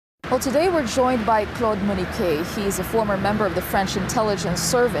Well, today we're joined by Claude Monique. He's a former member of the French Intelligence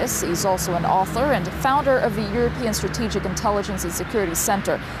Service. He's also an author and founder of the European Strategic Intelligence and Security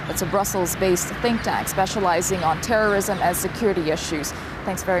Center. That's a Brussels-based think tank specializing on terrorism and security issues.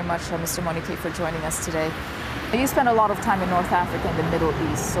 Thanks very much, Mr. Monique, for joining us today. You spent a lot of time in North Africa and the Middle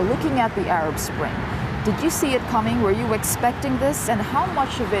East. So looking at the Arab Spring, did you see it coming? Were you expecting this? And how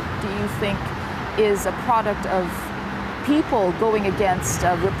much of it do you think is a product of people going against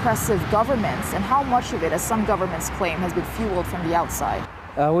repressive governments, and how much of it, as some governments claim, has been fueled from the outside?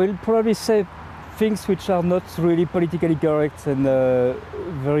 I will probably say things which are not really politically correct and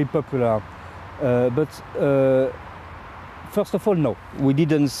very popular. But first of all, no, we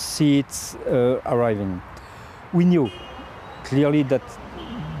didn't see it arriving. We knew clearly that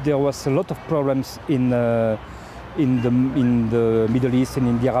there was a lot of problems in the Middle East and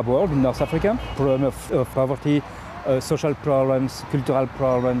in the Arab world, in North Africa, problem of poverty, social problems, cultural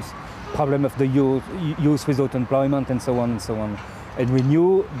problems, problem of the youth without employment, and so on and so on. And we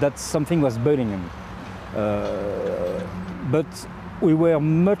knew that something was burning them. But we were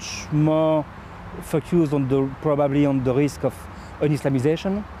much more focused on probably on the risk of an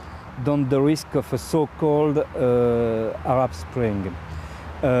Islamization than the risk of a so-called Arab Spring.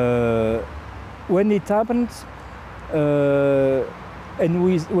 When it happened, and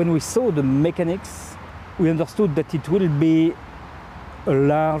when we saw the mechanics, we understood that it will be a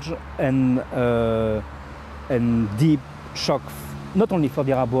large and deep shock, not only for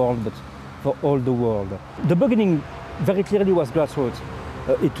the Arab world, but for all the world. The beginning very clearly was grassroots.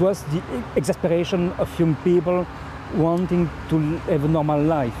 It was the exasperation of young people wanting to have a normal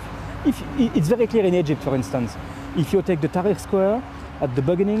life. It's very clear in Egypt, for instance. If you take the Tahrir Square, at the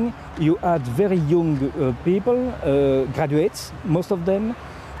beginning, you had very young people, graduates, most of them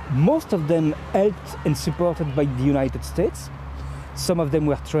helped and supported by the United States. Some of them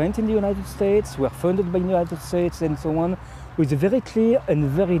were trained in the United States, were funded by the United States, and so on, with a very clear and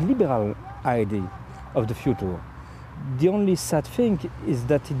very liberal idea of the future. The only sad thing is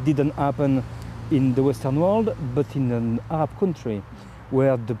that it didn't happen in the Western world, but in an Arab country,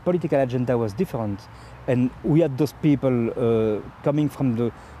 where the political agenda was different. And we had those people coming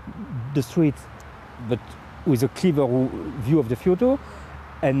from the street, but with a clever view of the future.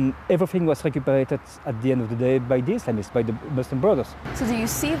 And everything was recuperated at the end of the day by the Islamists, by the Muslim Brothers. So do you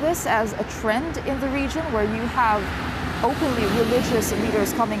see this as a trend in the region where you have openly religious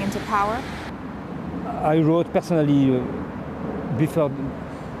leaders coming into power? I wrote personally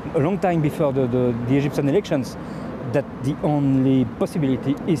a long time before the Egyptian elections that the only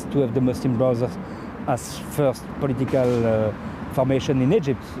possibility is to have the Muslim Brothers as first political formation in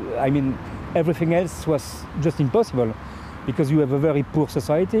Egypt. I mean, everything else was just impossible, because you have a very poor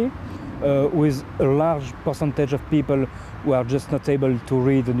society with a large percentage of people who are just not able to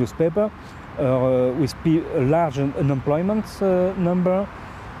read the newspaper, with a large unemployment number.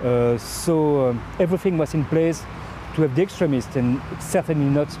 So everything was in place to have the extremists, and it's certainly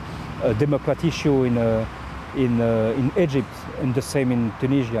not a democratic issue in Egypt, and the same in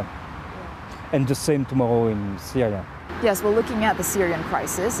Tunisia, and the same tomorrow in Syria. Yes, well, looking at the Syrian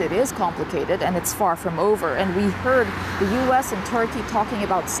crisis, it is complicated and it's far from over. And we heard the US and Turkey talking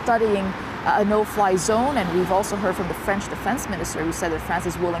about studying a no-fly zone, and we've also heard from the French defense minister who said that France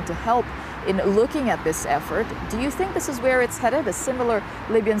is willing to help in looking at this effort. Do you think this is where it's headed, a similar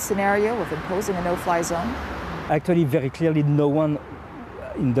Libyan scenario of imposing a no-fly zone? Actually, very clearly, no one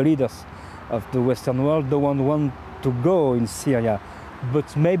in the leaders of the Western world, no one wants to go in Syria.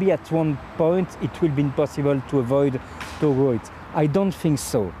 But maybe at one point it will be impossible to avoid to go it. I don't think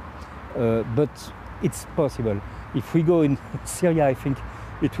so, but it's possible. If we go in Syria, I think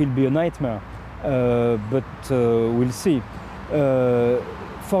it will be a nightmare, but we'll see.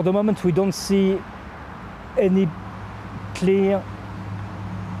 For the moment, we don't see any clear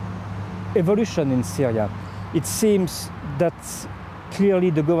evolution in Syria. It seems that clearly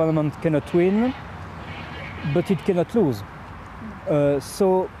the government cannot win, but it cannot lose.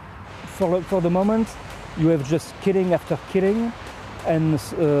 So for the moment, you have just killing after killing, and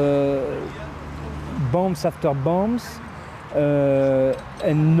bombs after bombs,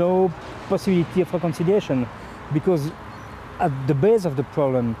 and no possibility of reconciliation, because at the base of the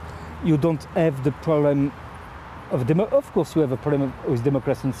problem, you don't have the problem of course you have a problem with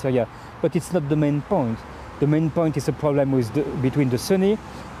democracy in Syria, but it's not the main point. The main point is a problem between the Sunni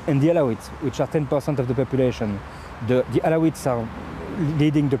and the Alawites, which are 10% of the population. The Alawites are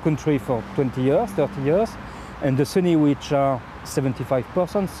leading the country for 20 years, 30 years, and the Sunni, which are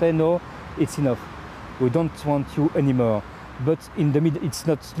 75%, say no, it's enough. We don't want you anymore. But in the it's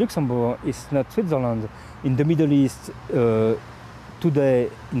not Luxembourg, it's not Switzerland. In the Middle East, today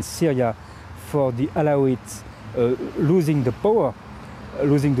in Syria for the Alawites losing the power,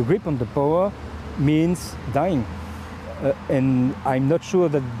 losing the grip on the power, means dying. And I'm not sure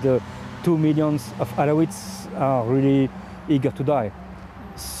that the 2 million of Alawites are really eager to die.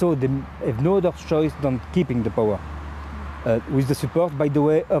 So they have no other choice than keeping the power, with the support, by the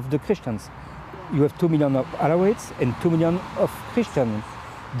way, of the Christians. You have 2 million of Alawites and 2 million of Christians.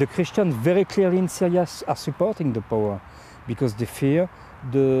 The Christians very clearly in Syria are supporting the power because they fear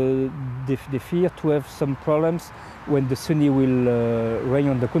they fear to have some problems when the Sunni will reign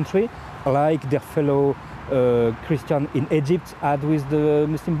on the country, like their fellow Christian in Egypt had with the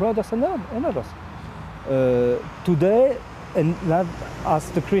Muslim brothers and others. Today, and not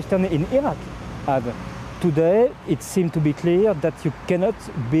as the Christian in Iraq had. Today, it seems to be clear that you cannot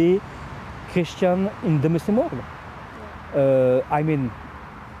be Christian in the Muslim world. I mean,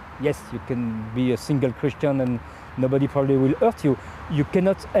 yes, you can be a single Christian and nobody probably will hurt you. You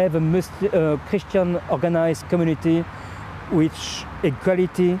cannot have a Christian organized community with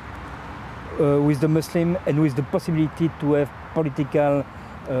equality with the Muslim and with the possibility to have political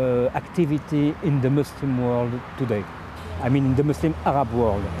activity in the Muslim world today. I mean, in the Muslim Arab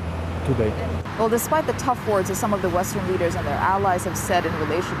world today. Well, despite the tough words that some of the Western leaders and their allies have said in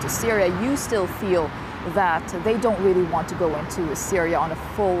relation to Syria, you still feel that they don't really want to go into Syria on a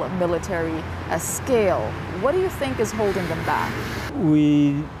full military scale. What do you think is holding them back?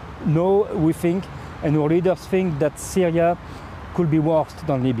 We think, and our leaders think, that Syria could be worse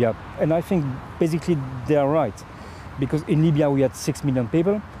than Libya. And I think basically they are right. Because in Libya we had 6 million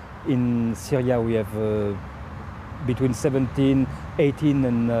people. In Syria we have between 17, 18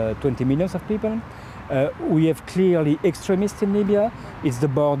 and 20 million of people. We have clearly extremists in Libya. It's the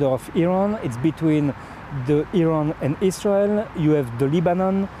border of Iran. It's between Iran and Israel. You have the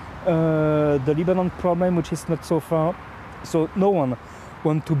Lebanon problem, which is not so far. So no one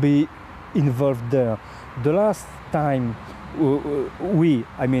wants to be involved there. The last time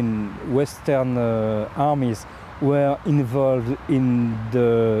Western armies were involved in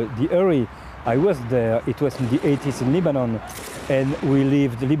the area, I was there. It was in the 80s in Lebanon, and we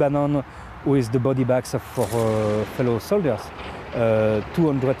lived Lebanon with the body bags of our fellow soldiers.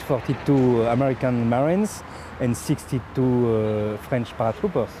 242 American Marines and 62 French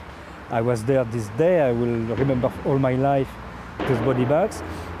paratroopers. I was there this day. I will remember all my life those body bags,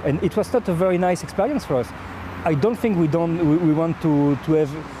 and it was not a very nice experience for us. I don't think we want to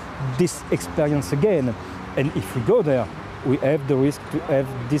have this experience again, and if we go there, we have the risk to have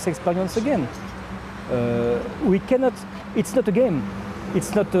this experience again. We cannot. It's not a game.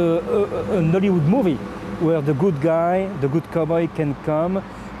 It's not a Hollywood movie where the good guy, the good cowboy can come,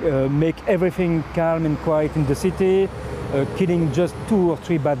 make everything calm and quiet in the city, killing just 2 or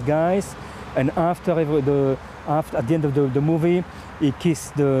 3 bad guys, and at the end of the movie, he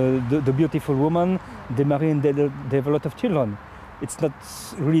kissed the beautiful woman, they marry and they have a lot of children. It's not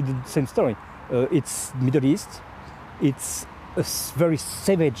really the same story. It's Middle East. It's a very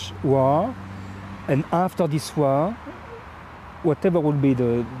savage war, and after this war, whatever will be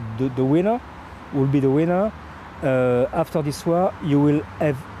the winner, will be the winner. After this war, you will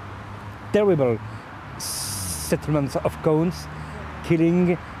have terrible settlements of counts,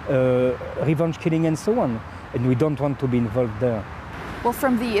 killing, revenge killing, and so on. And we don't want to be involved there. Well,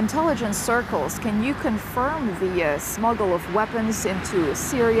 from the intelligence circles, can you confirm the smuggle of weapons into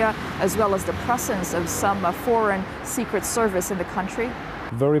Syria, as well as the presence of some foreign secret service in the country?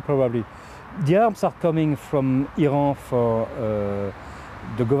 Very probably. The arms are coming from Iran for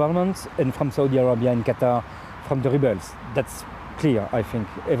the government, and from Saudi Arabia and Qatar from the rebels. That's clear, I think.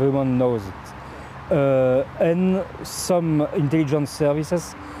 Everyone knows it. And some intelligence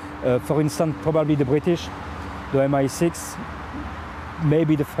services, for instance, probably the British, the MI6,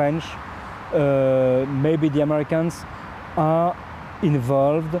 maybe the French, maybe the Americans, are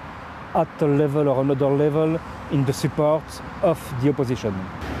involved at a level or another level in the support of the opposition.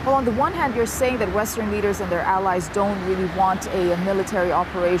 Well, on the one hand, you're saying that Western leaders and their allies don't really want a military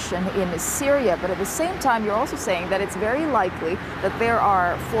operation in Syria, but at the same time, you're also saying that it's very likely that there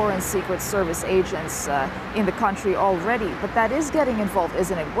are foreign secret service agents in the country already. But that is getting involved,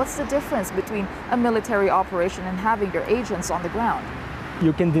 isn't it? What's the difference between a military operation and having your agents on the ground?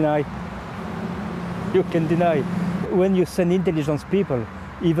 You can deny. You can deny. When you send intelligence people,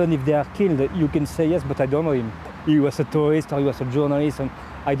 even if they are killed, you can say, yes, but I don't know him. He was a terrorist or he was a journalist, and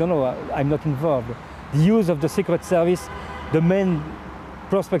I don't know, I'm not involved. The use of the secret service, the main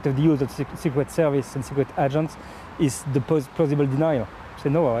prospect of the use of secret service and secret agents is the plausible denial. Say,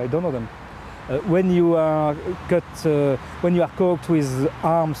 no, I don't know them. When you are caught with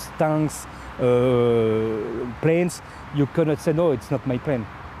arms, tanks, planes, you cannot say, no, it's not my plane.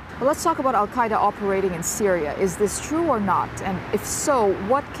 Well, let's talk about Al-Qaeda operating in Syria. Is this true or not? And if so,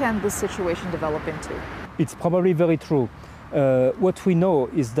 what can this situation develop into? It's probably very true. What we know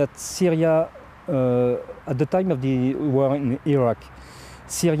is that Syria, at the time of the war in Iraq,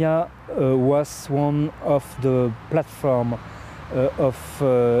 Syria was one of the platform of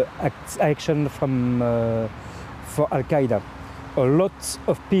action for Al-Qaeda. A lot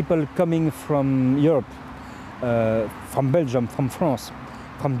of people coming from Europe, from Belgium, from France,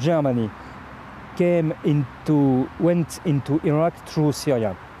 from Germany, went into Iraq through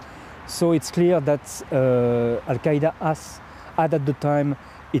Syria. So it's clear that Al-Qaeda had at the time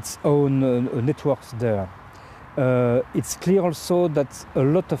its own networks there. It's clear also that a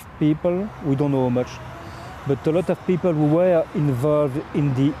lot of people, we don't know how much, but a lot of people who were involved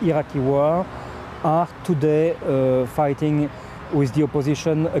in the Iraqi war are today fighting with the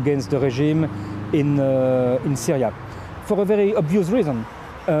opposition against the regime in Syria, for a very obvious reason.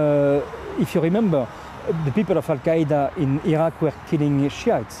 If you remember, the people of Al-Qaeda in Iraq were killing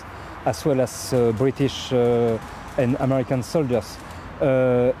Shiites, as well as British and American soldiers.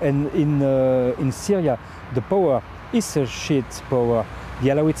 And in Syria, the power is a Shiite power. The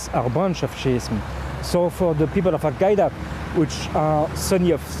Alawites are a branch of Shiism. So for the people of Al-Qaeda, which are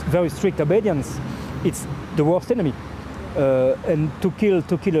Sunni of very strict obedience, it's the worst enemy. And to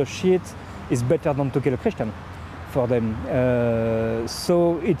kill a Shiite is better than to kill a Christian for them.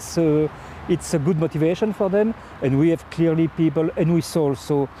 So it's a good motivation for them, and we have clearly people, and we saw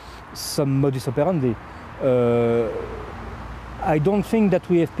also some modus operandi. I don't think that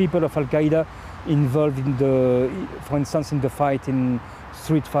we have people of Al-Qaeda involved in for instance, in the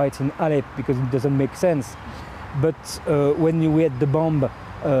street fights in Aleppo, because it doesn't make sense. But when we had the bomb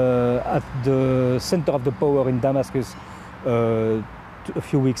at the center of the power in Damascus a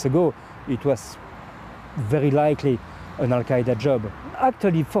few weeks ago, it was very likely an Al-Qaeda job.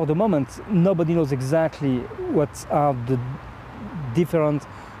 Actually, for the moment, nobody knows exactly what are the different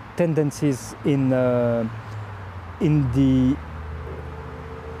tendencies in the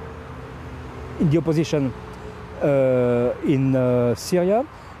opposition in Syria,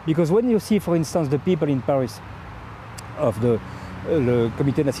 because when you see, for instance, the people in Paris of the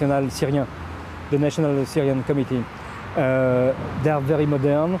Comité National Syrien, the National Syrian Committee, they are very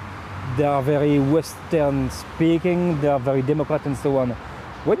modern, they are very Western speaking, they are very Democrat and so on.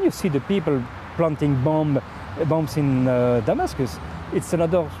 When you see the people planting bombs in Damascus, it's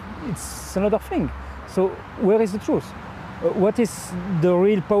another thing. So where is the truth? What is the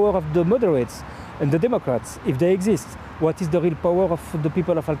real power of the moderates and the Democrats, if they exist? What is the real power of the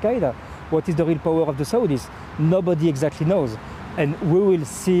people of Al-Qaeda? What is the real power of the Saudis? Nobody exactly knows. And we will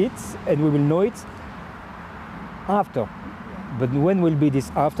see it and we will know it after. But when will be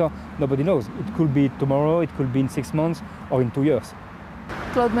this after? Nobody knows. It could be tomorrow, it could be in 6 months, or in 2 years.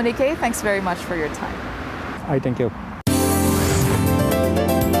 Claude Monique, thanks very much for your time. I thank you.